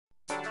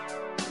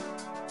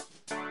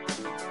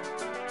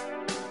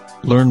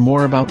Learn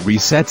more about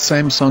Reset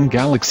Samsung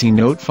Galaxy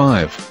Note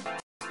 5.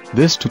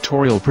 This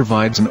tutorial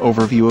provides an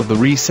overview of the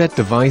reset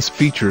device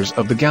features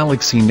of the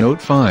Galaxy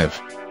Note 5.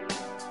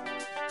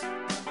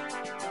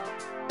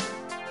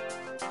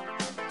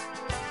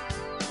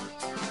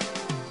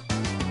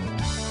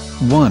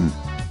 One.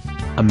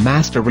 A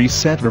master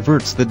reset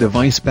reverts the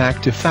device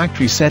back to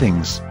factory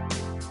settings.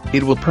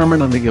 It will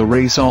permanently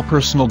erase all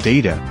personal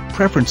data,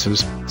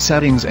 preferences,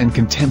 settings and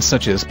content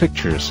such as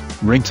pictures,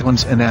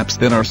 ringtones and apps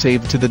that are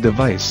saved to the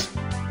device.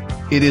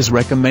 It is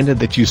recommended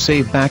that you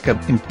save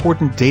backup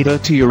important data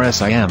to your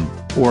SIM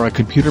or a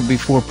computer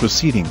before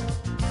proceeding.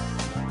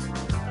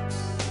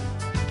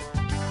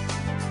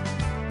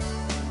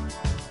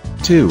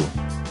 2.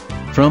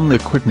 From the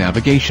quick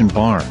navigation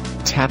bar,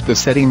 tap the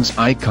settings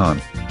icon.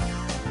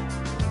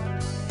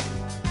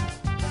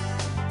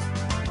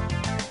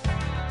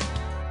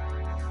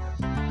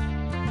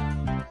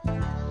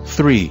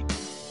 3.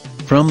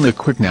 From the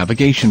quick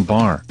navigation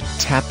bar,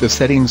 tap the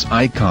settings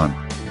icon.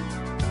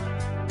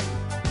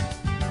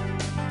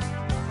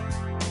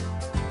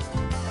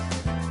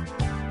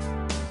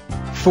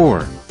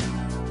 4.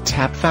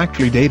 Tap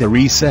factory data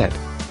reset.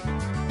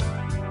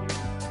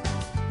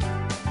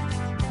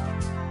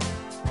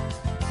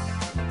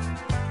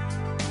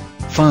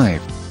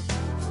 5.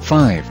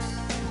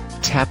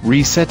 Tap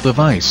reset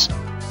device.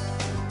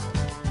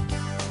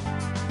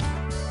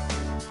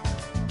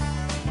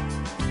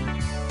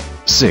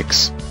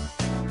 6.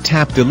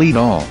 Tap delete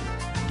all.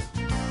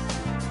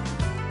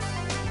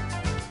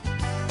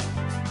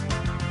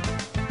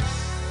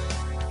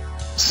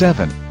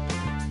 7.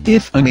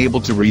 If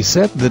unable to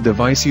reset the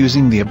device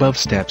using the above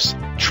steps,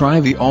 try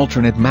the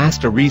alternate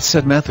master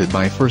reset method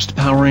by first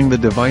powering the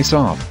device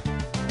off.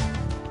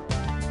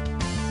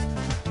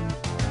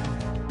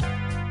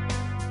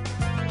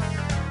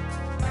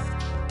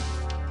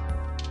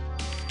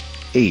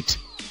 8.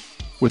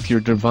 With your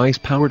device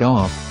powered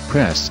off,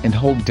 press and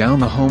hold down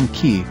the home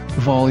key,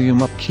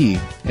 volume up key,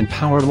 and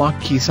power lock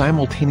key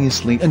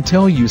simultaneously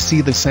until you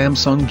see the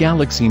Samsung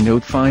Galaxy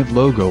Note 5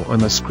 logo on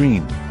the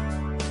screen.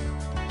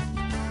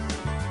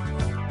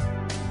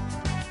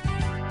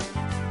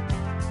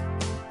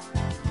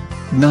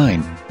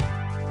 9.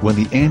 When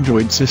the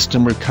Android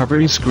system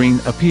recovery screen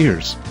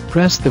appears,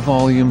 press the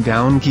volume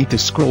down key to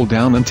scroll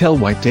down until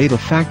white data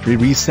factory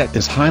reset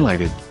is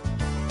highlighted.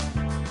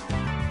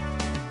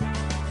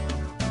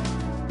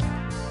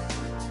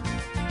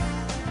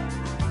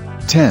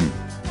 10.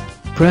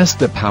 Press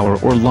the power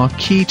or lock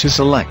key to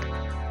select.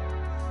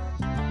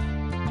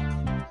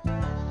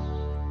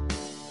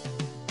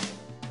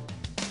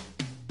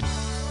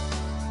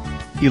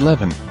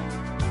 11.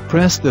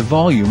 Press the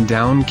volume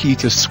down key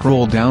to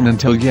scroll down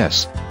until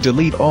yes,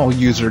 delete all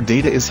user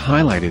data is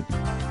highlighted.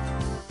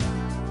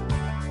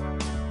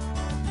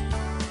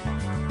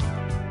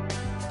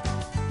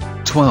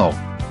 12.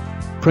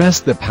 Press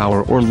the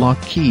power or lock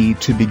key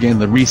to begin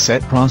the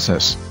reset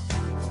process.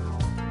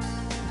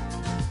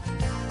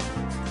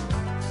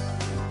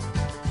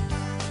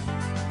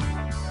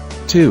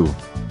 2.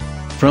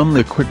 From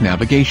the quick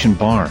navigation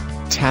bar,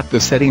 tap the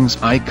settings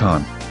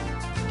icon.